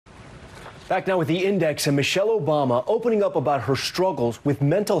Back now with the Index and Michelle Obama opening up about her struggles with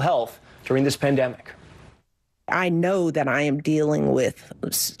mental health during this pandemic. I know that I am dealing with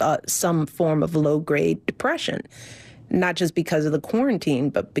some form of low-grade depression, not just because of the quarantine,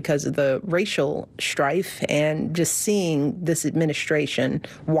 but because of the racial strife and just seeing this administration,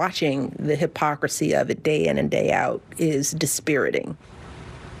 watching the hypocrisy of it day in and day out is dispiriting.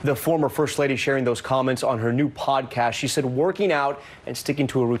 The former First Lady sharing those comments on her new podcast. She said working out and sticking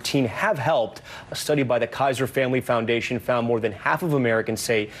to a routine have helped. A study by the Kaiser Family Foundation found more than half of Americans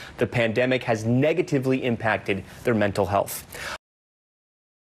say the pandemic has negatively impacted their mental health.